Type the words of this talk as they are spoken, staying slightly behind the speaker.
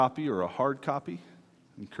Copy or a hard copy.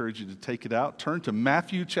 I encourage you to take it out. Turn to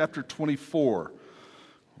Matthew chapter 24.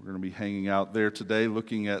 We're going to be hanging out there today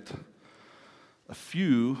looking at a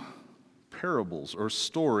few parables or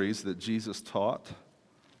stories that Jesus taught.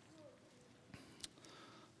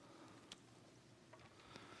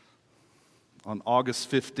 On August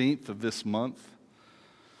 15th of this month,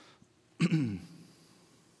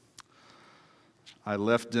 I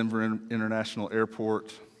left Denver International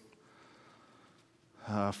Airport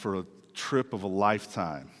for a trip of a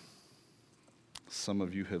lifetime. Some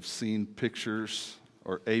of you have seen pictures,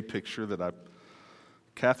 or a picture that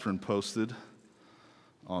Catherine posted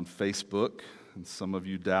on Facebook, and some of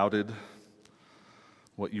you doubted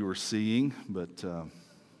what you were seeing, but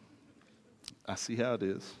I see how it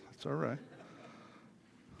is. It's all right.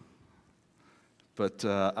 But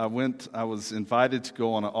I was invited to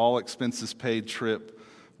go on an all-expenses-paid trip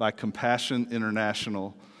by Compassion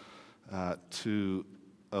International to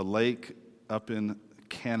a lake up in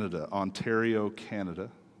Canada, Ontario, Canada,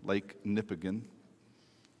 Lake Nipigon.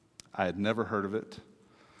 I had never heard of it.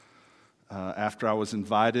 After I was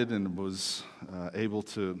invited and was able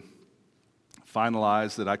to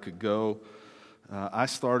finalize that I could go, I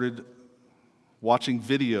started watching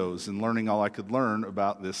videos and learning all I could learn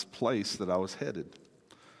about this place that I was headed.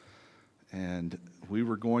 And we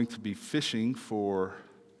were going to be fishing for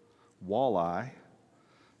walleye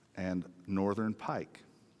and northern pike.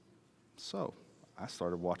 So I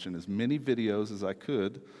started watching as many videos as I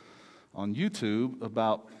could on YouTube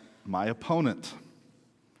about my opponent,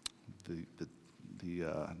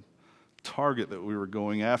 the target that we were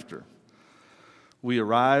going after. We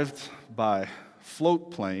arrived by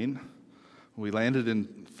float plane. We landed in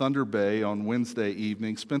Thunder Bay on Wednesday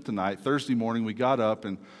evening, spent the night. Thursday morning, we got up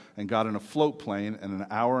and got in a float plane, and an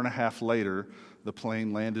hour and a half later, the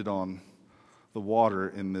plane landed on the water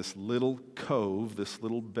in this little cove, this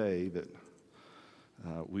little bay that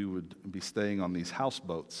we would be staying on these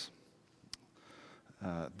houseboats.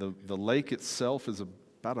 The lake itself is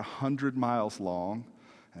about 100 miles long,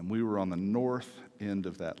 and we were on the north end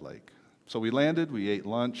of that lake. So we landed, we ate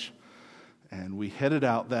lunch, and we headed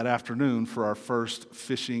out that afternoon for our first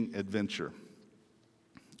fishing adventure.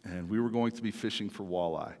 And we were going to be fishing for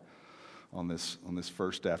walleye on this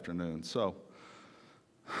first afternoon. So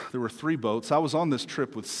there were 3 boats. I was on this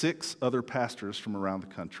trip with 6 other pastors from around the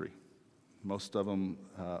country. Most of them,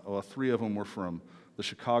 3 of them were from the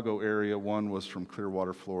Chicago area. 1 was from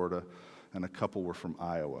Clearwater, Florida, and a couple were from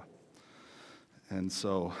Iowa. And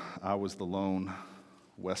so I was the lone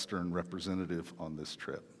Western representative on this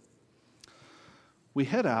trip. We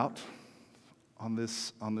head out on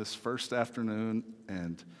this first afternoon,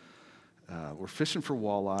 and we're fishing for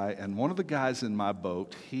walleye, and one of the guys in my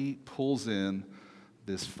boat, he pulls in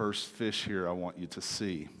this first fish here I want you to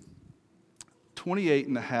see.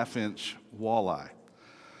 28.5-inch walleye.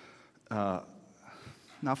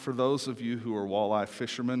 Now, for those of you who are walleye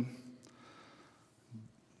fishermen,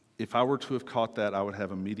 if I were to have caught that, I would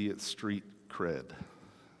have immediate street cred.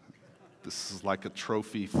 This is like a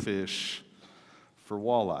trophy fish for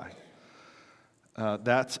walleye.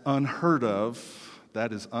 That's unheard of.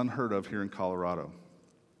 That is unheard of here in Colorado.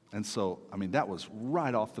 And so, that was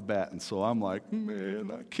right off the bat. And so I'm like,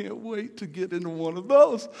 man, I can't wait to get into one of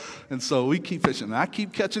those. And so we keep fishing. And I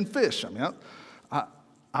keep catching fish.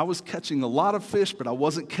 I was catching a lot of fish, but I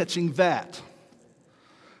wasn't catching that.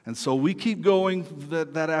 And so we keep going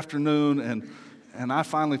that afternoon. And I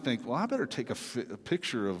finally think, well, I better take a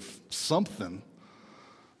picture of something.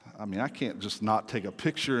 I can't just not take a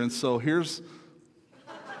picture. And so here's...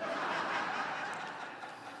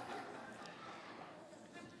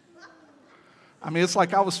 it's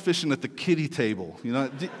like I was fishing at the kiddie table,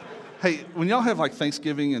 Hey, when y'all have like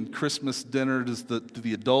Thanksgiving and Christmas dinner, do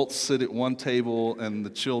the adults sit at one table and the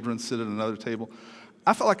children sit at another table?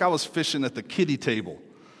 I felt like I was fishing at the kiddie table.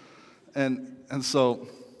 And so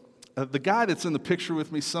the guy that's in the picture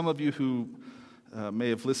with me, some of you who may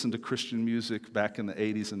have listened to Christian music back in the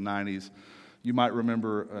 80s and 90s, you might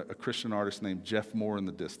remember a Christian artist named Jeff Moore in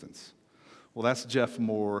the distance. Well, that's Jeff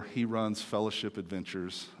Moore. He runs Fellowship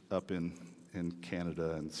Adventures up in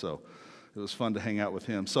Canada, and so it was fun to hang out with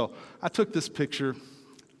him. So I took this picture.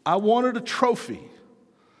 I wanted a trophy.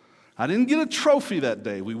 I didn't get a trophy that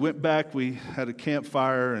day. We went back, we had a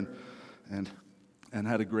campfire and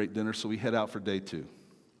had a great dinner, so we head out for day 2.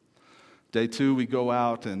 Day 2, we go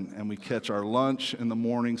out and we catch our lunch in the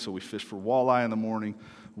morning, so we fish for walleye in the morning.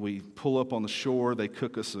 We pull up on the shore. They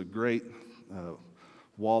cook us a great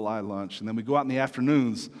walleye lunch, and then we go out in the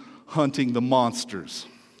afternoons hunting the monsters,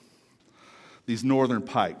 these northern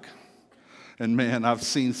pike. And man, I've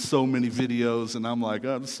seen so many videos, and I'm like,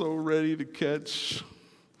 I'm so ready to catch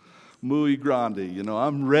Muy grande,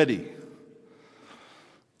 I'm ready.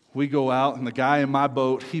 We go out, and the guy in my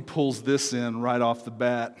boat, he pulls this in right off the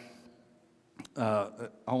bat,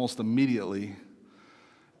 almost immediately.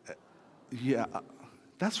 Yeah,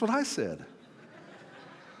 that's what I said.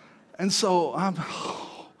 And so I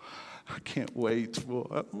can't wait.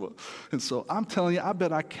 And so I'm telling you, I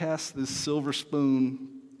bet I cast this silver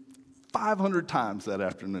spoon 500 times that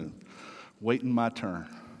afternoon, waiting my turn.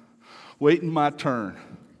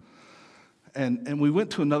 And we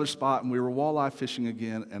went to another spot, and we were walleye fishing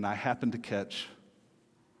again, and I happened to catch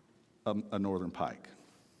a northern pike.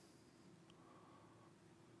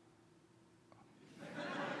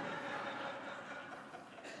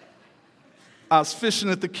 I was fishing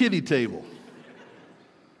at the kiddie table.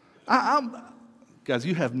 Guys,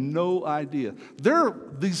 you have no idea. There are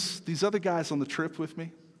these other guys on the trip with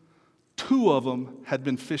me. 2 of them had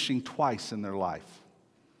been fishing twice in their life.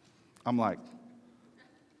 I'm like,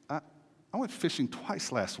 I went fishing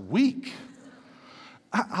twice last week.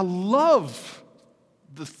 I love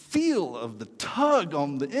the feel of the tug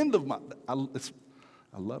on the end of I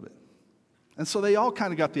love it. And so they all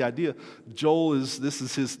kind of got the idea. Joel this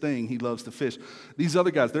is his thing. He loves to fish. These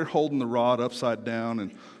other guys, they're holding the rod upside down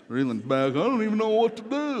and reeling back. I don't even know what to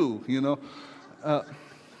do,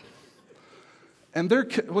 And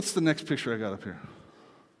what's the next picture I got up here?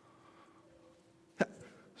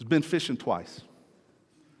 He's been fishing twice.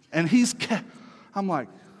 And I'm like,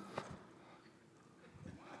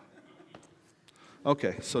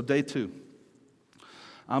 okay, so day 2.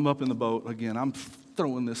 I'm up in the boat again. I'm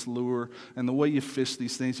throwing this lure. And the way you fish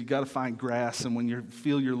these things, you got to find grass. And when you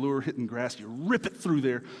feel your lure hitting grass, you rip it through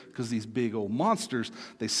there, because these big old monsters,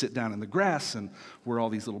 they sit down in the grass and where all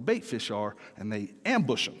these little bait fish are, and they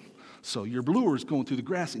ambush them. So your lure is going through the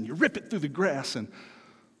grass, and you rip it through the grass. And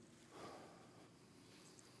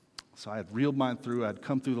so I had reeled mine through. I'd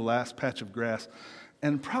come through the last patch of grass.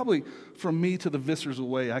 And probably from me to the visors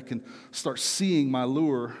away, I can start seeing my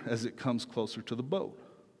lure as it comes closer to the boat.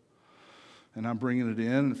 And I'm bringing it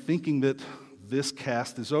in and thinking that this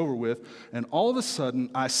cast is over with. And all of a sudden,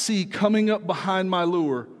 I see coming up behind my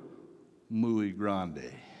lure, muy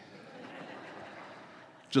grande.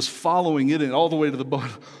 Just following it and all the way to the boat.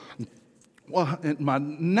 Well, and my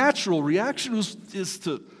natural reaction is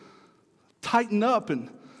to tighten up, and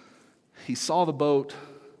he saw the boat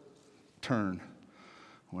turn,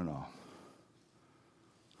 went off.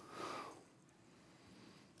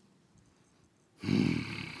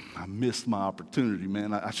 I missed my opportunity,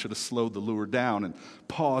 man. I should have slowed the lure down and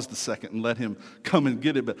paused a second and let him come and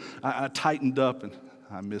get it, but I tightened up and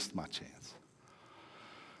I missed my chance.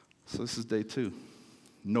 So this is day 2.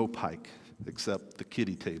 No pike except the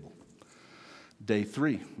kiddie table. Day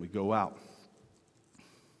 3, we go out.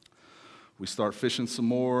 We start fishing some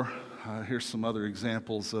more. Here's some other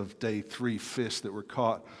examples of day 3 fish that were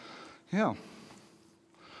caught. Yeah.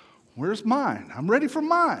 Where's mine? I'm ready for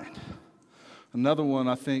mine. Another one,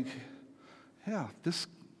 I think, it's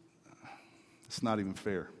not even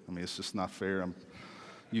fair. I mean, it's just not fair.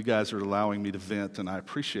 You guys are allowing me to vent, and I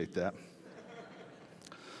appreciate that.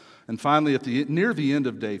 And finally, near the end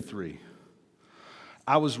of day 3,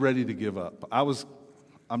 I was ready to give up.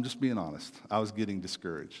 I'm just being honest, I was getting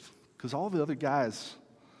discouraged, because all the other guys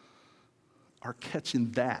are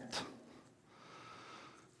catching that.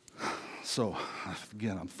 So,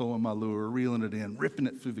 again, I'm throwing my lure, reeling it in, ripping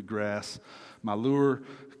it through the grass. My lure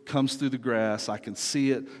comes through the grass. I can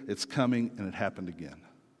see it. It's coming, and it happened again.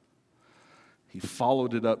 He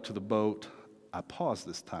followed it up to the boat. I paused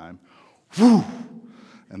this time. Whew!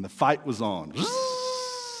 And the fight was on.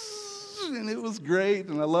 And it was great,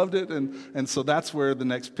 and I loved it. And so that's where the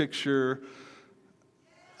next picture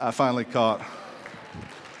I finally caught.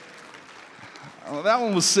 That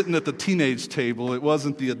one was sitting at the teenage table. It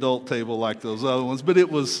wasn't the adult table like those other ones, but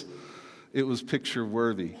it was picture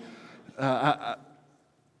worthy. Oh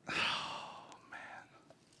man,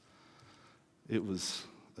 it was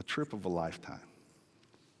a trip of a lifetime.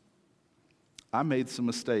 I made some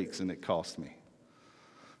mistakes, and it cost me.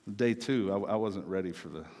 Day 2, I wasn't ready for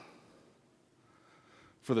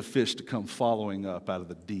the fish to come following up out of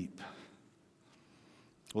the deep.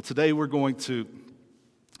 Well, today we're going to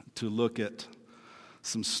look at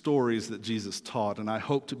some stories that Jesus taught, and I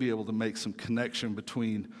hope to be able to make some connection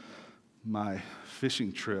between my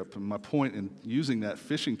fishing trip. And my point in using that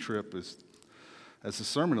fishing trip as a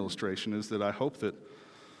sermon illustration is that I hope that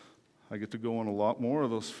I get to go on a lot more of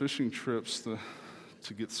those fishing trips to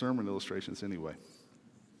get sermon illustrations anyway.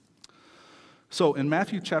 So in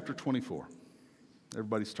Matthew chapter 24,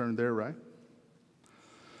 everybody's turned there, right?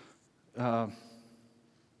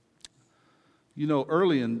 You know,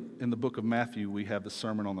 early in the book of Matthew, we have the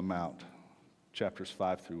Sermon on the Mount, chapters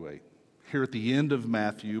 5 through 8. Here at the end of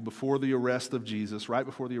Matthew, before the arrest of Jesus, right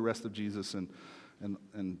before the arrest of Jesus and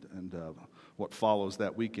what follows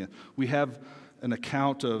that weekend, we have an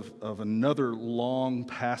account of another long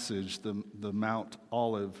passage, the Mount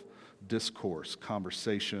Olive discourse,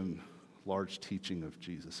 conversation, large teaching of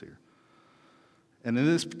Jesus here. And in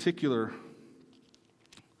this particular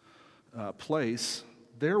place,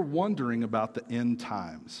 they're wondering about the end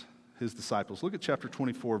times, his disciples. Look at chapter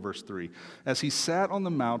 24, verse 3. As he sat on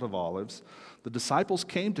the Mount of Olives, the disciples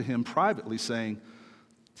came to him privately saying,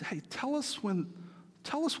 "Hey, tell us when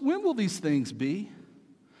will these things be?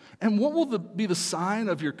 And what will be the sign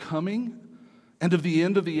of your coming and of the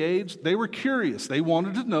end of the age?" They were curious. They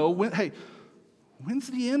wanted to know,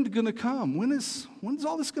 when's the end going to come? When's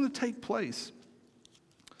all this going to take place?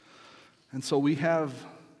 And so we have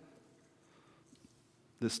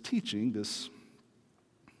this teaching, this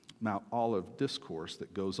Mount Olive discourse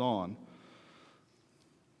that goes on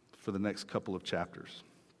for the next couple of chapters.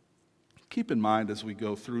 Keep in mind as we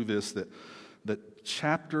go through this that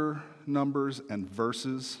chapter numbers and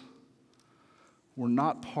verses were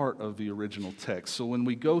not part of the original text. So when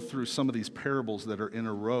we go through some of these parables that are in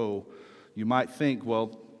a row, you might think,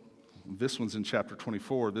 well, this one's in chapter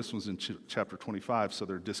 24, this one's in chapter 25, so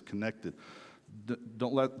they're disconnected.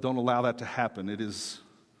 Don't allow that to happen.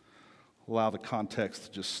 Allow the context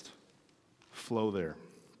to just flow there.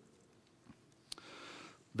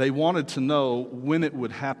 They wanted to know when it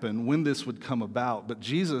would happen, when this would come about, but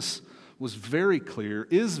Jesus is very clear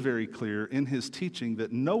in his teaching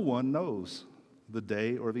that no one knows the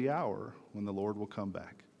day or the hour when the Lord will come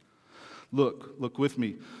back. Look with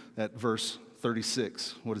me at verse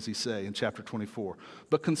 36. What does he say in chapter 24?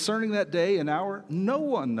 "But concerning that day and hour, no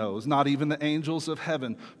one knows, not even the angels of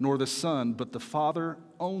heaven, nor the Son, but the Father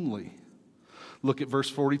only." Look at verse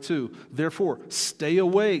 42. "Therefore, stay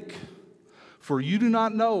awake, for you do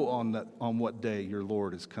not know on what day your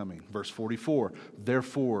Lord is coming." Verse 44.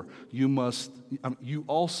 "Therefore, you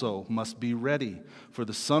also must be ready, for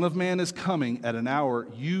the Son of Man is coming at an hour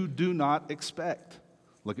you do not expect."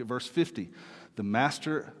 Look at verse 50. "The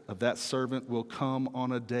master of that servant will come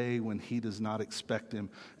on a day when he does not expect him,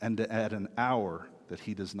 and at an hour that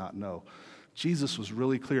he does not know." Jesus was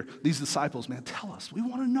really clear. These disciples, man, tell us. We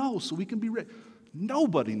want to know so we can be ready.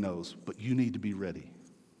 Nobody knows, but you need to be ready.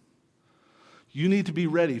 You need to be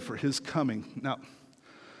ready for his coming. Now,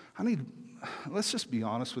 let's just be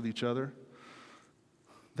honest with each other.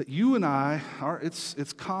 That you and I,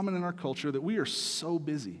 it's common in our culture that we are so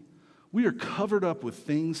busy. We are covered up with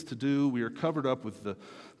things to do. We are covered up with the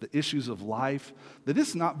issues of life, that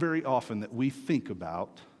it's not very often that we think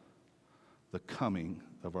about the coming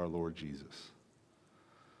of our Lord Jesus.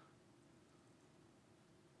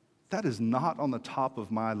 That is not on the top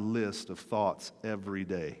of my list of thoughts every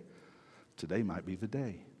day. Today might be the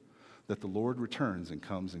day that the Lord returns and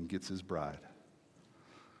comes and gets his bride.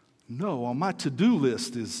 No, on my to-do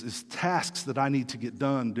list is tasks that I need to get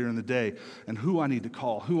done during the day and who I need to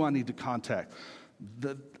call, who I need to contact.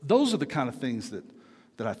 Those are the kind of things that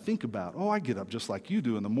I think about. I get up just like you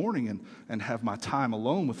do in the morning and have my time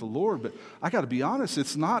alone with the Lord. But I got to be honest,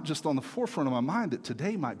 it's not just on the forefront of my mind that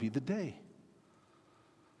today might be the day.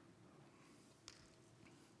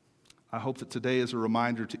 I hope that today is a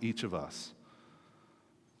reminder to each of us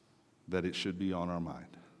that it should be on our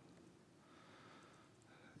mind.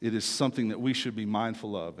 It is something that we should be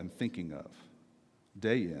mindful of and thinking of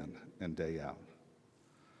day in and day out.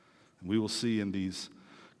 And we will see in these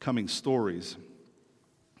coming stories,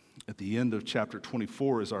 at the end of chapter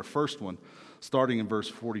 24 is our first one, starting in verse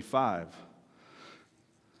 45.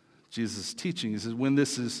 Jesus' teaching is who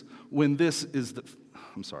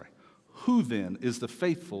then is the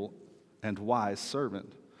faithful and wise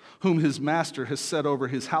servant, whom his master has set over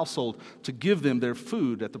his household to give them their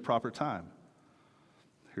food at the proper time?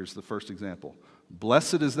 Here's the first example.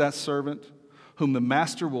 "Blessed is that servant whom the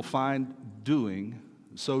master will find doing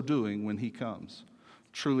when he comes.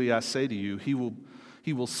 Truly I say to you, he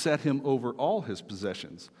will set him over all his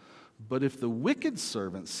possessions. But if the wicked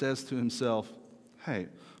servant says to himself, 'Hey,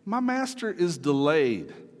 my master is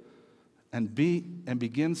delayed,' and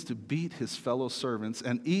begins to beat his fellow servants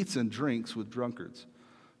and eats and drinks with drunkards."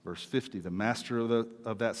 Verse 50, "The master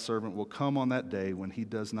of that servant will come on that day when he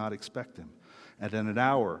does not expect him, and in an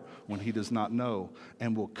hour when he does not know,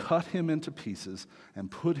 and will cut him into pieces and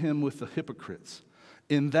put him with the hypocrites.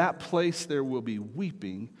 In that place there will be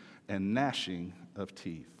weeping and gnashing of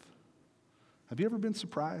teeth." Have you ever been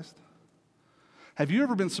surprised? Have you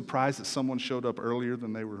ever been surprised that someone showed up earlier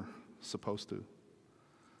than they were supposed to?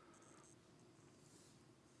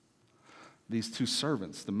 these two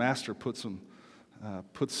servants. The master puts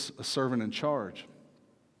a servant in charge,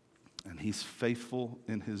 and he's faithful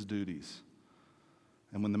in his duties.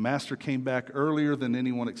 And when the master came back earlier than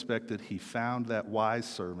anyone expected, he found that wise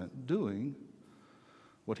servant doing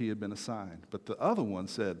what he had been assigned. But the other one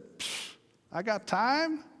said, I got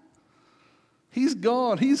time. He's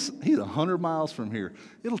gone. He's 100 miles from here.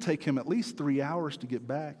 It'll take him at least 3 hours to get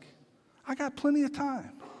back. I got plenty of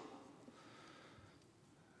time.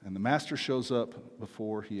 And the master shows up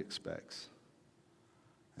before he expects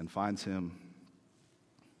and finds him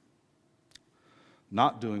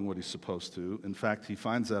not doing what he's supposed to. In fact, he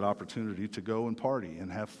finds that opportunity to go and party and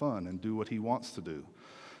have fun and do what he wants to do.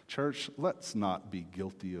 Church, let's not be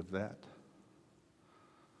guilty of that.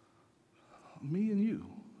 Me and you.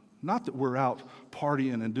 Not that we're out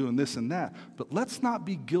partying and doing this and that, but let's not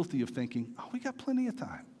be guilty of thinking, we got plenty of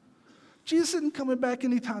time. Jesus isn't coming back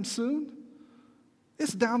anytime soon.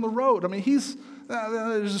 It's down the road. I mean,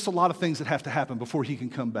 there's just a lot of things that have to happen before he can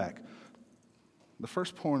come back. The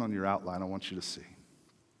first point on your outline I want you to see.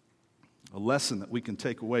 A lesson that we can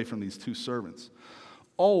take away from these two servants.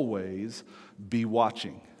 Always be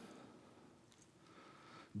watching.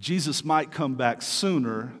 Jesus might come back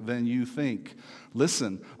sooner than you think.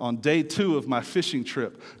 Listen, on day 2 of my fishing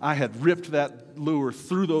trip, I had ripped that lure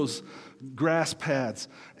through those grass pads,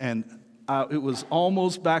 and it was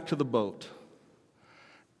almost back to the boat,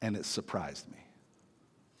 and it surprised me.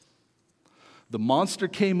 The monster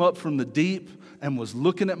came up from the deep and was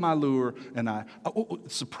looking at my lure, and it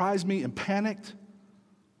surprised me and panicked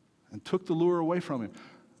and took the lure away from him.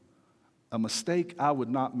 A mistake I would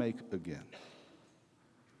not make again.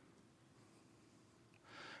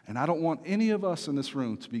 And I don't want any of us in this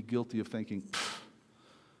room to be guilty of thinking,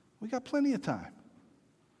 we got plenty of time.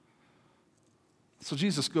 So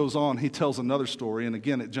Jesus goes on, he tells another story, and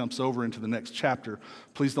again it jumps over into the next chapter.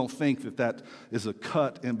 Please don't think that is a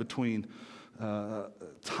cut in between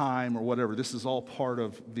time or whatever. This is all part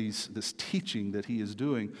of this teaching that he is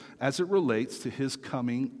doing as it relates to his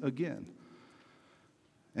coming again.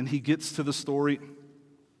 And he gets to the story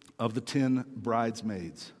of the 10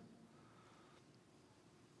 bridesmaids.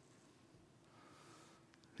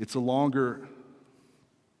 It's a little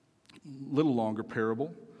longer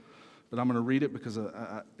parable, but I'm going to read it because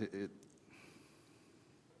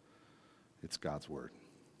it's God's word.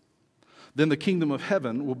 Then the kingdom of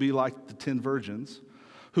heaven will be like the 10 virgins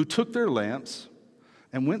who took their lamps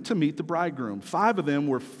and went to meet the bridegroom. 5 of them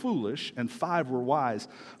were foolish and 5 were wise.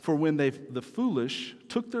 For when the foolish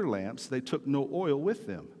took their lamps, they took no oil with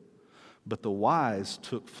them. But the wise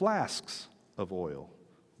took flasks of oil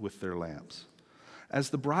with their lamps. As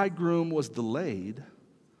the bridegroom was delayed,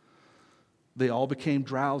 they all became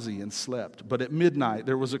drowsy and slept. But at midnight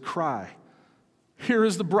there was a cry, "Here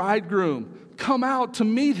is the bridegroom, come out to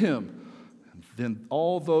meet him." Then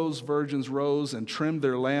all those virgins rose and trimmed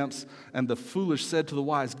their lamps, and the foolish said to the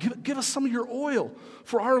wise, Give us some of your oil,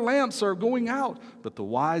 for our lamps are going out. But the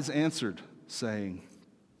wise answered, saying,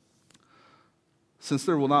 Since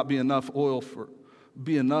there will not be enough oil for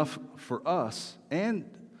us and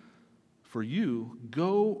for you,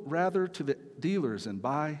 go rather to the dealers and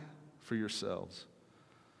buy for yourselves.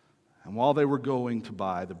 And while they were going to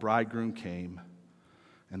buy, the bridegroom came,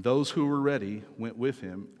 and those who were ready went with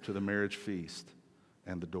him to the marriage feast,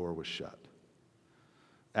 and the door was shut.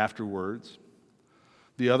 Afterwards,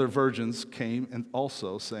 the other virgins came and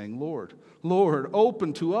also saying, Lord, Lord,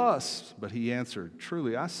 open to us. But he answered,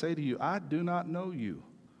 Truly, I say to you, I do not know you.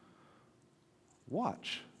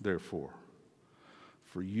 Watch, therefore,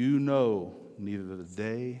 for you know neither the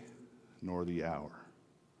day nor the hour.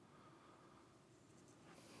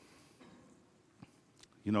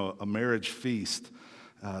 You know, a marriage feast,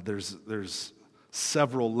 there's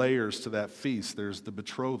several layers to that feast. There's the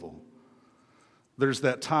betrothal. There's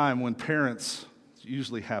that time when parents, it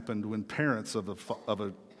usually happened when parents of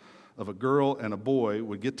a girl and a boy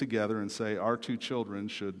would get together and say, our 2 children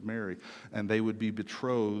should marry, and they would be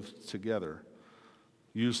betrothed together.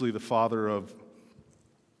 Usually the father of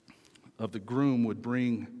the groom would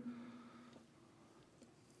bring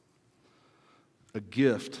a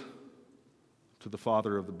gift to the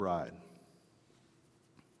father of the bride.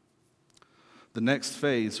 The next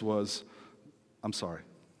phase the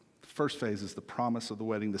first phase is the promise of the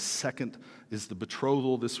wedding. The second is the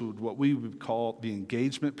betrothal. This would what we would call the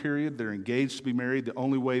engagement period. They're engaged to be married. The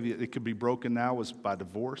only way that it could be broken now was by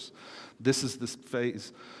divorce. This is this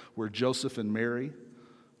phase where Joseph and Mary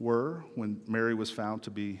were when Mary was found to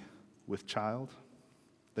be with child.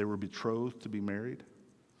 They were betrothed to be married.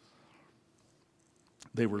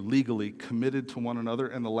 They were legally committed to one another.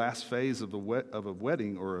 And the last phase of a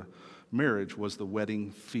wedding or a marriage was the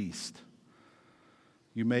wedding feast.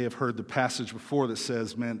 You may have heard the passage before that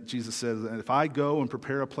says, man, Jesus says, if I go and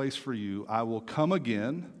prepare a place for you, I will come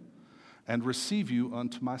again and receive you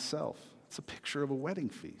unto myself. It's a picture of a wedding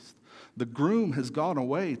feast. The groom has gone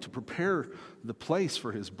away to prepare the place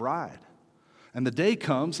for his bride. And the day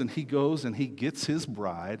comes and he goes and he gets his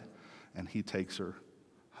bride and he takes her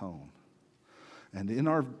home. And in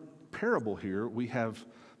our parable here, we have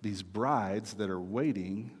these brides that are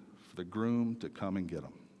waiting for the groom to come and get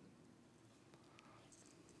them.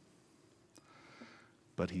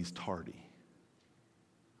 But he's tardy.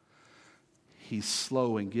 He's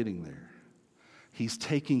slow in getting there. He's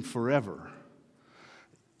taking forever.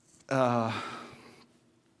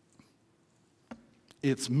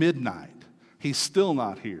 It's midnight. He's still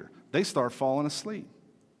not here. They start falling asleep.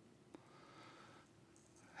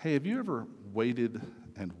 Hey, have you ever waited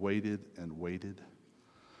and waited and waited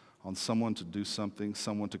on someone to do something,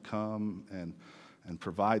 someone to come and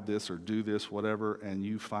provide this or do this, whatever, and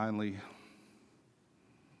you finally...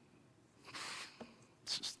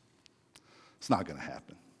 It's not going to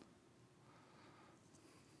happen.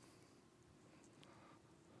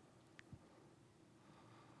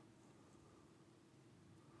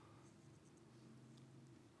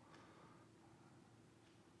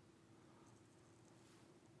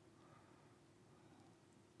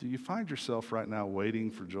 Do you find yourself right now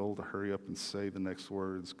waiting for Joel to hurry up and say the next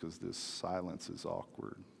words because this silence is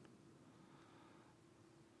awkward?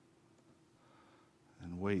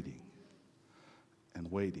 And waiting,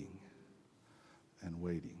 and waiting, and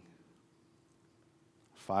waiting.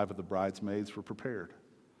 5 of the bridesmaids were prepared.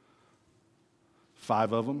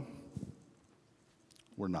 5 of them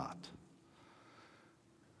were not.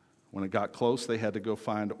 When it got close, they had to go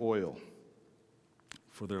find oil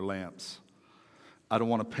for their lamps. I don't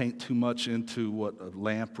want to paint too much into what a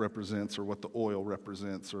lamp represents or what the oil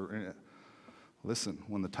represents. Listen,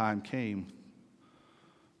 when the time came,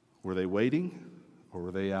 were they waiting or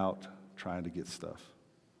were they out trying to get stuff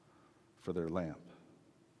for their lamp?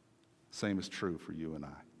 Same is true for you and I.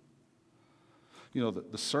 You know,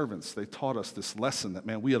 the servants, they taught us this lesson that,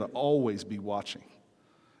 man, we ought to always be watching.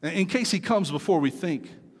 In case he comes before we think,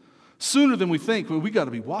 sooner than we think, well, we got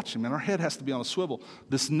to be watching, man. Our head has to be on a swivel.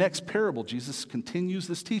 This next parable, Jesus continues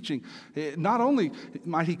this teaching. Not only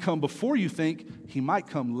might he come before you think, he might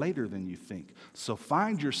come later than you think. So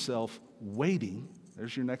find yourself waiting.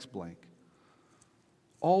 There's your next blank.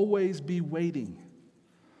 Always be waiting.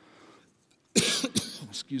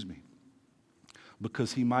 Excuse me.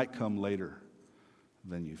 Because he might come later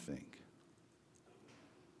than you think.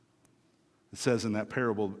 It says in that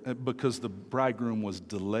parable, because the bridegroom was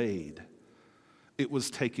delayed, it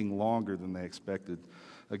was taking longer than they expected.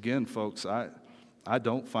 Again, folks, I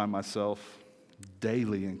don't find myself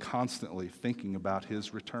daily and constantly thinking about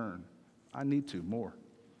his return. I need to more.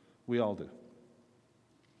 We all do.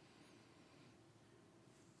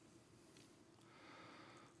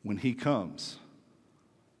 When he comes,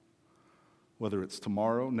 whether it's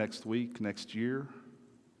tomorrow, next week, next year,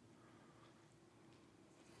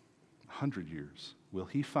 100 years, will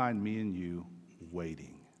he find me and you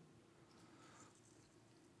waiting?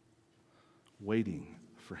 Waiting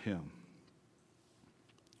for him.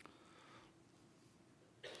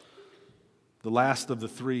 The last of the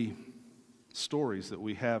 3 stories that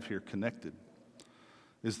we have here connected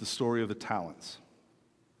is the story of the talents.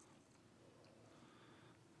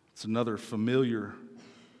 It's another familiar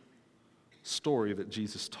story that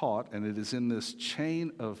Jesus taught, and it is in this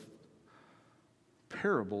chain of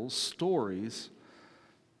parables, stories,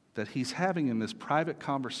 that he's having in this private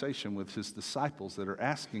conversation with his disciples that are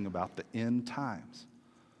asking about the end times.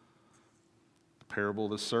 The parable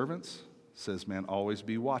of the servants says, man, always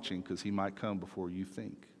be watching because he might come before you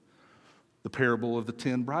think. The parable of the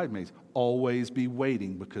 10 bridesmaids, always be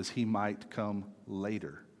waiting because he might come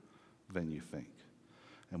later than you think.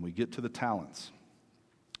 And we get to the talents.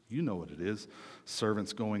 You know what it is.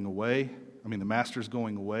 Servants going away. The master's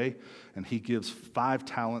going away, and he gives 5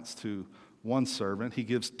 talents to one servant. He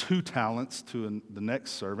gives 2 talents to the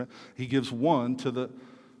next servant. He gives 1 to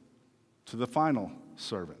the final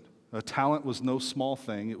servant. A talent was no small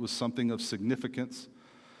thing. It was something of significance.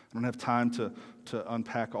 I don't have time to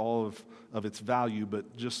unpack all of its value,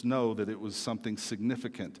 but just know that it was something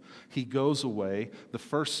significant. He goes away. The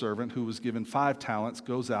first servant, who was given 5 talents,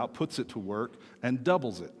 goes out, puts it to work, and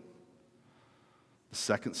doubles it. The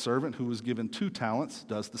second servant, who was given 2 talents,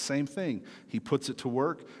 does the same thing. He puts it to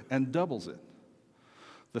work and doubles it.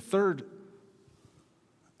 The third,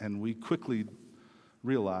 and we quickly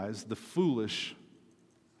realize, the foolish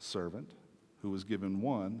servant, who was given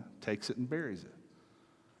 1, takes it and buries it.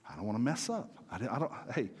 I don't want to mess up.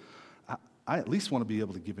 I at least want to be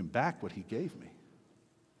able to give him back what he gave me.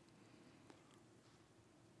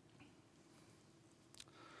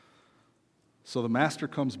 So the master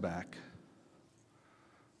comes back,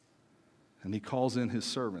 and he calls in his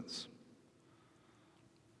servants.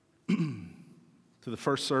 To the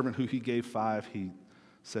first servant who he gave 5, he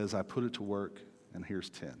says, I put it to work, and here's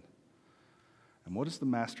 10. And what does the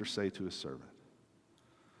master say to his servant?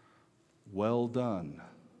 Well done,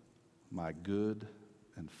 my good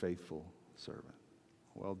and faithful servant.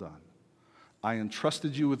 Well done. I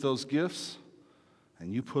entrusted you with those gifts,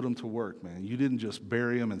 and you put them to work, man. You didn't just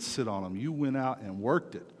bury them and sit on them. You went out and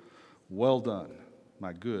worked it. Well done,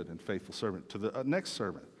 my good and faithful servant. To the next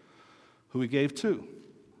servant, who he gave 2.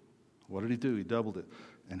 What did he do? He doubled it.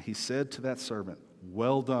 And he said to that servant,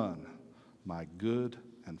 well done, my good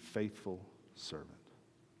and faithful servant.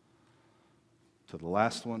 To the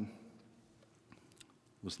last one,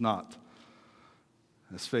 was not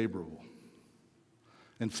as favorable.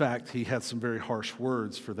 In fact, he had some very harsh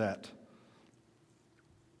words for that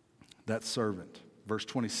servant. Verse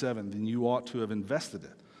 27, then you ought to have invested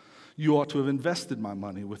it. You ought to have invested my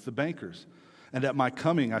money with the bankers, and at my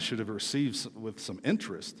coming I should have received with some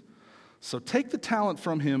interest. So take the talent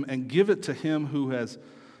from him and give it to him who has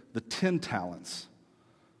the 10 talents.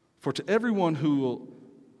 For to everyone who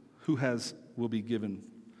has will be given,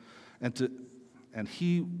 and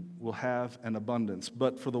he will have an abundance.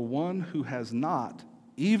 But for the one who has not,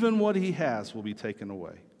 even what he has will be taken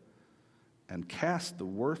away. And cast the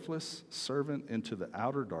worthless servant into the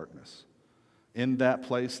outer darkness. In that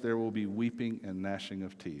place there will be weeping and gnashing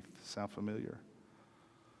of teeth. Sound familiar?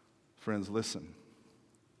 Friends, listen.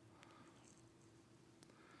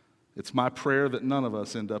 It's my prayer that none of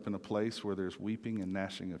us end up in a place where there's weeping and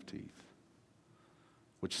gnashing of teeth,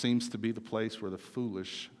 which seems to be the place where the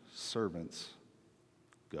foolish servants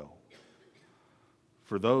go.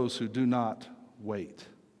 For those who do not wait,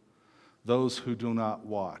 those who do not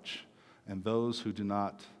watch, and those who do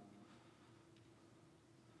not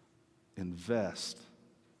invest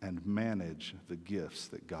and manage the gifts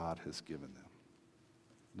that God has given them.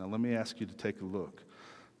 Now let me ask you to take a look.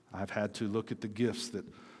 I've had to look at the gifts that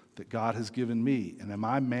God has given me, and am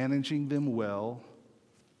I managing them well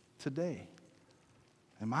today?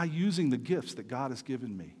 Am I using the gifts that God has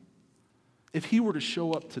given me? If he were to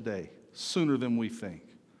show up today sooner than we think,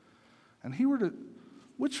 and he were to,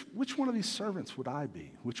 which one of these servants would I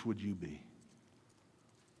be? Which would you be?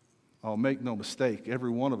 Oh, make no mistake,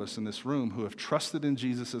 every one of us in this room who have trusted in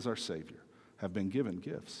Jesus as our Savior have been given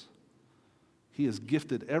gifts. He has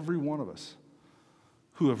gifted every one of us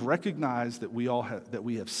who have recognized that we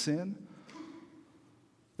have sin,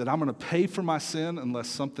 that I'm going to pay for my sin unless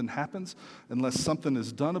something happens, unless something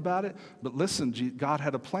is done about it. But listen, God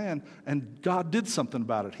had a plan, and God did something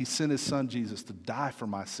about it. He sent his son Jesus to die for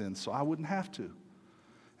my sins so I wouldn't have to.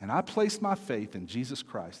 And I placed my faith in Jesus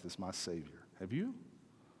Christ as my Savior. Have you?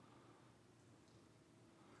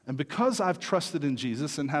 And because I've trusted in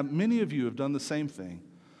Jesus, and many of you have done the same thing,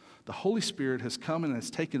 the Holy Spirit has come and has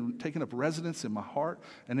taken up residence in my heart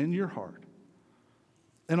and in your heart.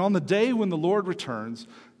 And on the day when the Lord returns,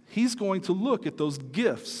 he's going to look at those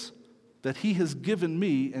gifts that he has given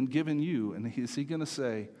me and given you, and is he going to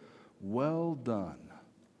say, well done,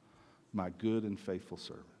 my good and faithful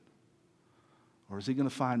servant? Or is he going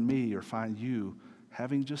to find me or find you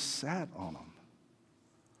having just sat on them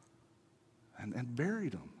and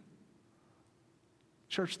buried them?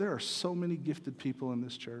 Church, there are so many gifted people in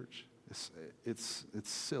this church. It's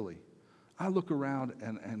silly. I look around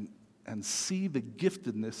and see the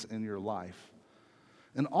giftedness in your life.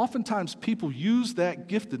 And oftentimes people use that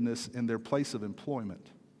giftedness in their place of employment.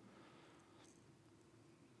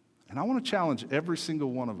 And I want to challenge every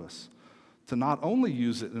single one of us to not only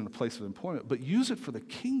use it in a place of employment, but use it for the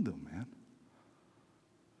kingdom, man.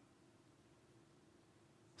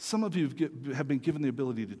 Some of you have been given the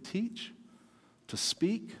ability to teach, to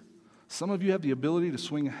speak. Some of you have the ability to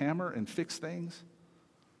swing a hammer and fix things.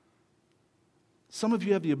 Some of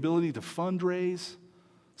you have the ability to fundraise.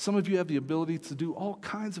 Some of you have the ability to do all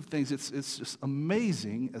kinds of things. It's just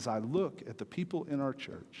amazing as I look at the people in our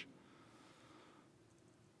church.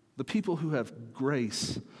 The people who have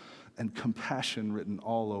grace and compassion written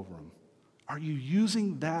all over them. Are you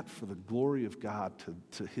using that for the glory of God,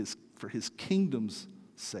 for his kingdom's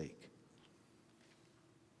sake?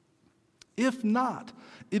 If not,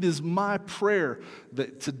 it is my prayer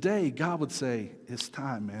that today God would say, it's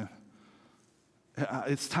time, man.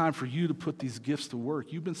 It's time for you to put these gifts to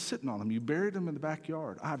work. You've been sitting on them. You buried them in the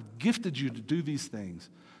backyard. I've gifted you to do these things,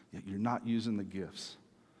 yet you're not using the gifts.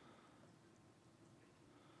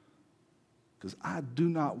 Because I do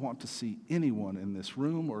not want to see anyone in this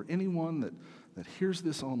room or anyone that hears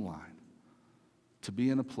this online to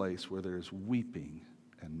be in a place where there is weeping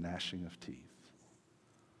and gnashing of teeth.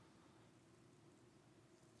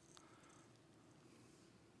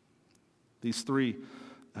 These three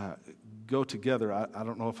go together. I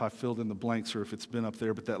don't know if I filled in the blanks or if it's been up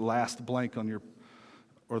there, but that last blank on your,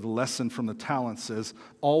 or the lesson from the talents says,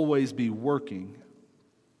 always be working.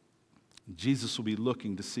 Jesus will be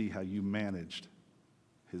looking to see how you managed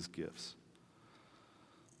his gifts.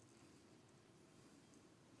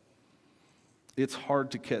 It's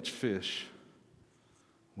hard to catch fish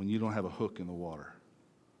when you don't have a hook in the water.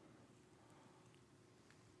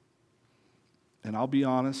 And I'll be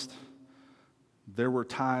honest, there were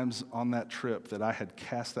times on that trip that I had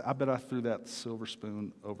cast I bet I threw that silver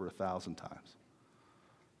spoon over 1,000 times.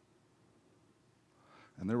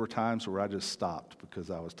 And there were times where I just stopped because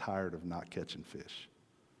I was tired of not catching fish.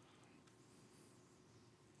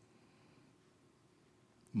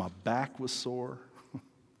 My back was sore.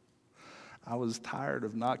 I was tired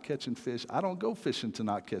of not catching fish. I don't go fishing to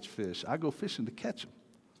not catch fish. I go fishing to catch them.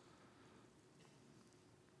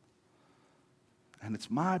 And it's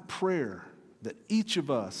my prayer that each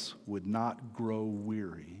of us would not grow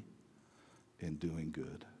weary in doing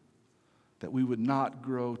good. That we would not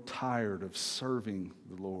grow tired of serving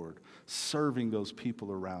the Lord, serving those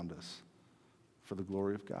people around us for the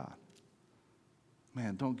glory of God.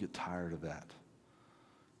 Man, don't get tired of that.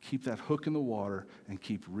 Keep that hook in the water and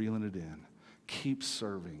keep reeling it in. Keep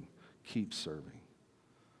serving. Keep serving.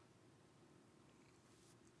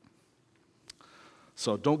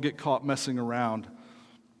 So don't get caught messing around.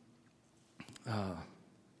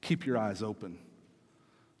 Keep your eyes open.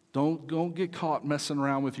 Don't get caught messing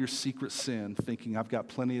around with your secret sin, thinking I've got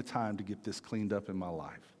plenty of time to get this cleaned up in my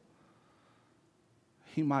life.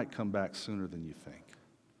 He might come back sooner than you think.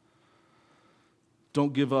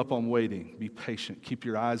 Don't give up on waiting. Be patient. Keep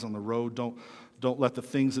your eyes on the road. Don't let the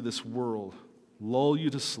things of this world lull you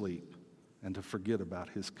to sleep and to forget about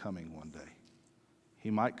his coming one day. He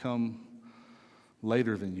might come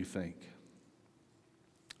later than you think.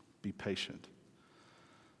 Be patient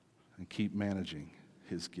and keep managing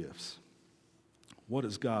his gifts. What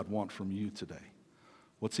does God want from you today?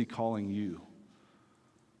 What's he calling you?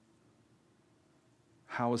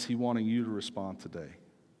 How is he wanting you to respond today?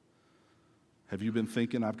 Have you been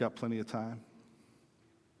thinking, I've got plenty of time?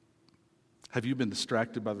 Have you been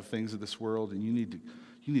distracted by the things of this world and you need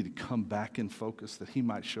to come back in focus that he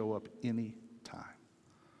might show up any time?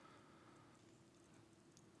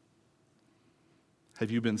 Have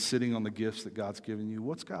you been sitting on the gifts that God's given you?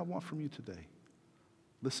 What's God want from you today?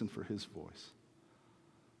 Listen for his voice.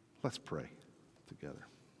 Let's pray together.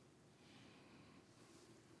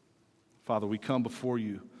 Father, we come before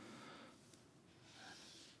you.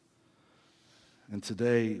 And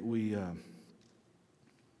today we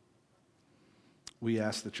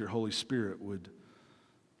ask that your Holy Spirit would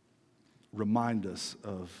remind us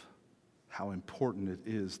of how important it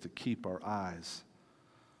is to keep our eyes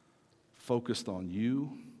focused on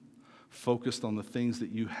you, focused on the things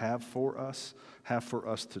that you have for us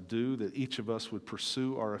to do, that each of us would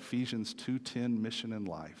pursue our Ephesians 2:10 mission in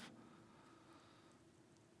life.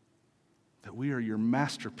 That we are your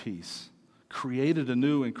masterpiece, created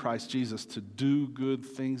anew in Christ Jesus to do good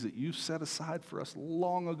things that you set aside for us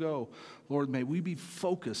long ago. Lord, may we be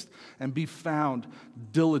focused and be found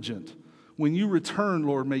diligent. When you return,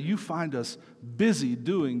 Lord, may you find us busy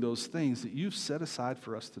doing those things that you've set aside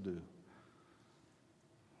for us to do.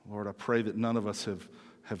 Lord, I pray that none of us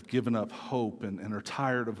have given up hope and are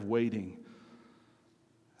tired of waiting.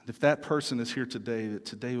 And if that person is here today, that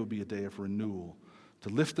today will be a day of renewal, to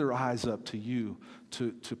lift their eyes up to you,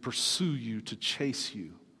 to pursue you, to chase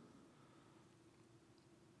you.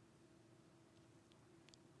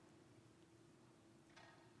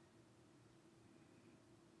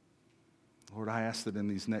 Lord, I ask that in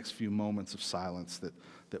these next few moments of silence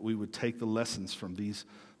that we would take the lessons from these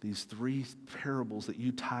three parables that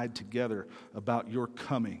you tied together about your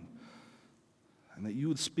coming, and that you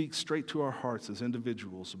would speak straight to our hearts as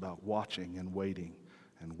individuals about watching and waiting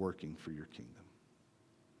and working for your kingdom.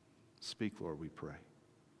 Speak, Lord, we pray.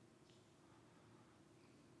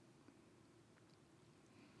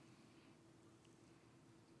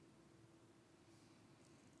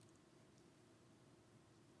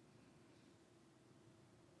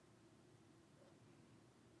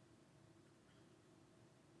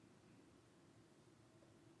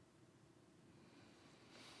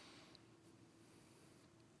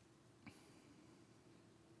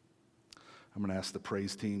 I'm going to ask the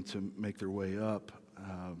praise team to make their way up.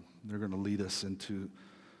 They're going to lead us into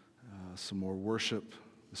some more worship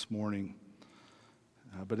this morning.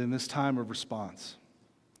 But in this time of response,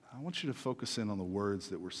 I want you to focus in on the words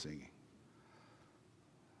that we're singing.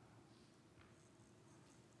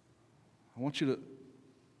 I want you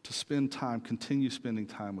to spend time, continue spending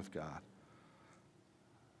time with God.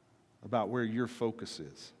 about where your focus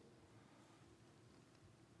is.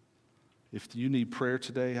 If you need prayer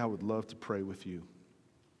today, I would love to pray with you.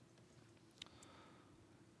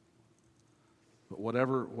 But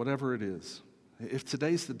whatever it is, if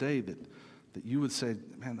today's the day that you would say,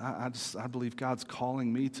 man, I believe God's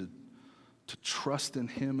calling me to trust in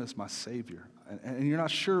Him as my Savior, and you're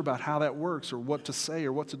not sure about how that works or what to say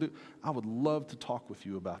or what to do, I would love to talk with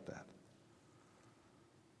you about that.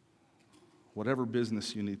 Whatever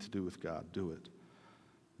business you need to do with God, do it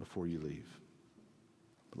before you leave.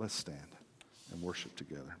 But let's stand and worship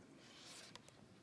together.